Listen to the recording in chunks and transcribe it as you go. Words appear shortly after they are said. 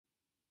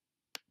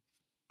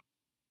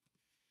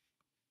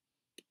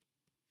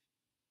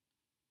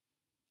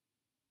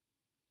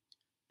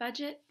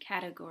Budget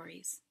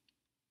categories.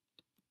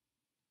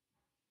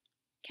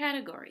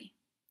 Category.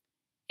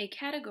 A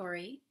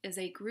category is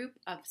a group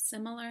of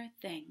similar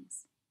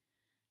things.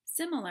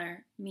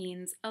 Similar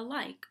means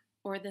alike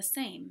or the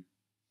same.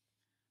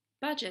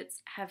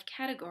 Budgets have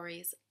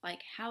categories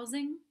like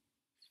housing,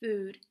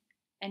 food,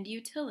 and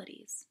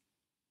utilities.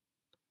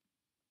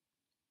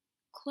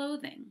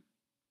 Clothing.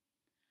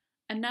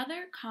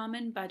 Another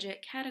common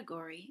budget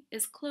category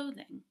is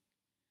clothing.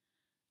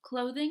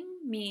 Clothing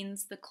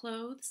means the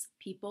clothes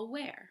people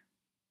wear.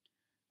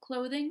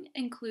 Clothing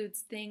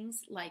includes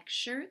things like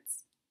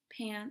shirts,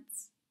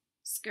 pants,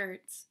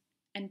 skirts,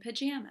 and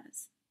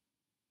pajamas.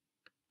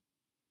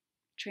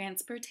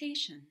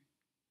 Transportation.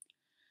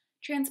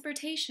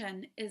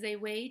 Transportation is a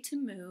way to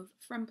move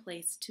from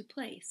place to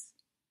place.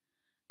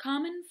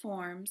 Common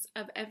forms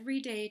of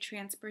everyday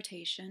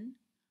transportation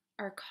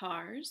are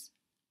cars,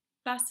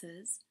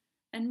 buses,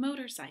 and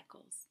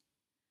motorcycles.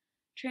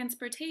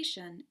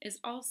 Transportation is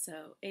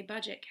also a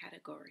budget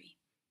category.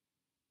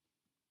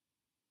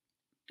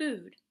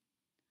 Food.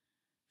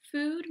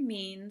 Food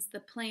means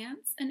the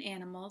plants and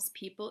animals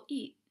people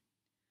eat.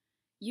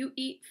 You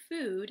eat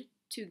food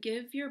to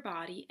give your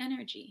body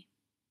energy.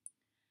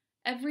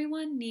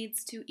 Everyone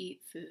needs to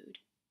eat food.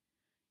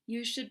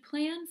 You should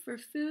plan for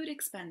food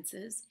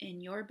expenses in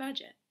your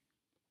budget.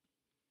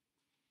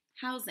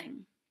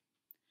 Housing.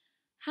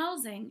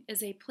 Housing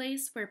is a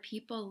place where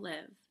people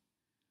live.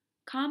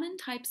 Common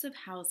types of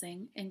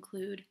housing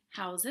include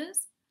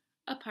houses,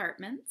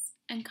 apartments,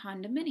 and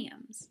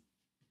condominiums.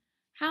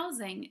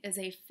 Housing is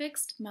a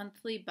fixed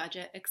monthly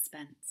budget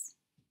expense.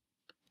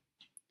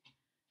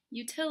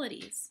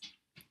 Utilities.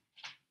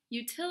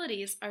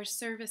 Utilities are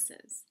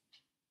services.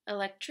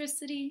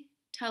 Electricity,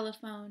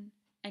 telephone,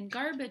 and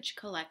garbage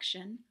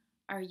collection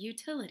are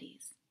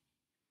utilities.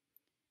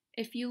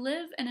 If you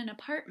live in an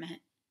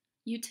apartment,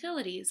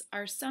 utilities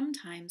are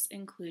sometimes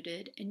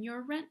included in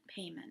your rent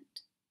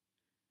payment.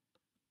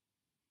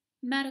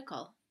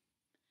 Medical.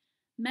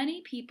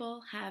 Many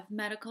people have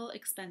medical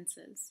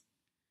expenses.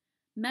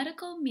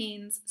 Medical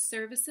means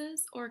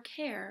services or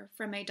care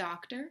from a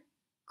doctor,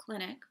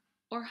 clinic,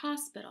 or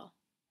hospital.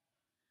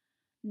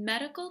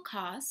 Medical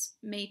costs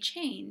may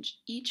change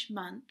each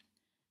month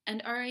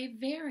and are a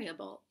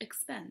variable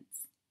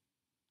expense.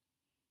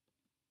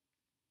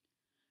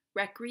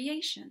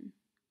 Recreation.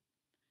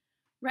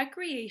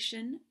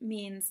 Recreation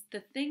means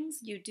the things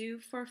you do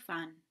for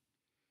fun.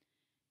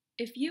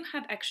 If you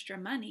have extra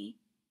money,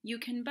 you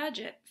can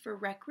budget for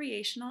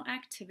recreational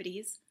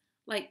activities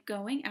like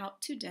going out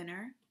to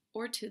dinner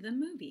or to the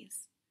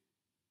movies.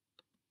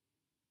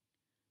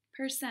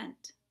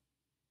 Percent.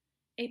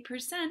 A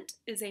percent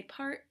is a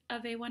part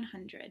of a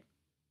 100.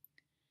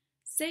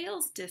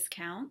 Sales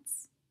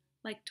discounts,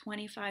 like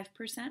 25%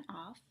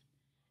 off,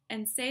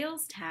 and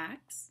sales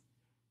tax,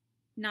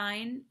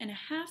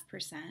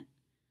 9.5%,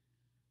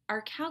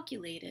 are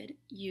calculated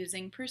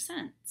using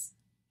percents.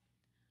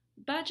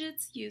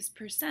 Budgets use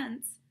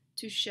percents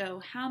to show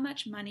how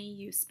much money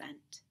you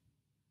spent.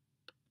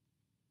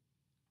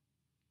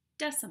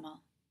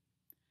 Decimal.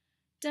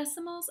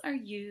 Decimals are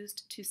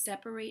used to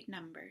separate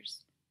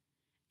numbers.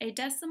 A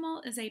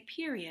decimal is a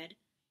period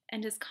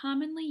and is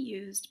commonly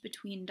used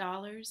between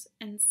dollars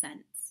and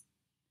cents,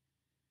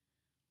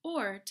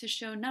 or to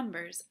show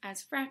numbers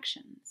as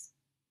fractions.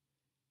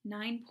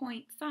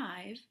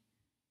 9.5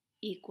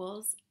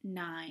 equals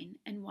 9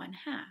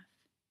 1/2.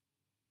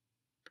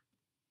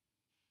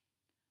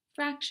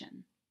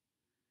 Fraction.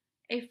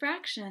 A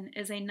fraction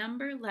is a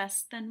number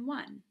less than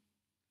 1.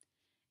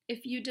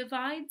 If you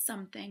divide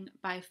something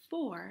by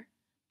 4,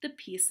 the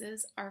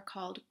pieces are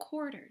called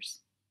quarters.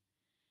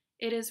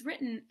 It is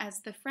written as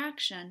the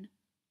fraction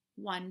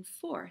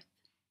 1/4,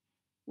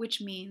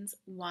 which means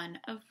 1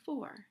 of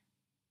 4.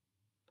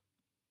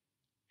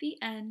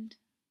 The end.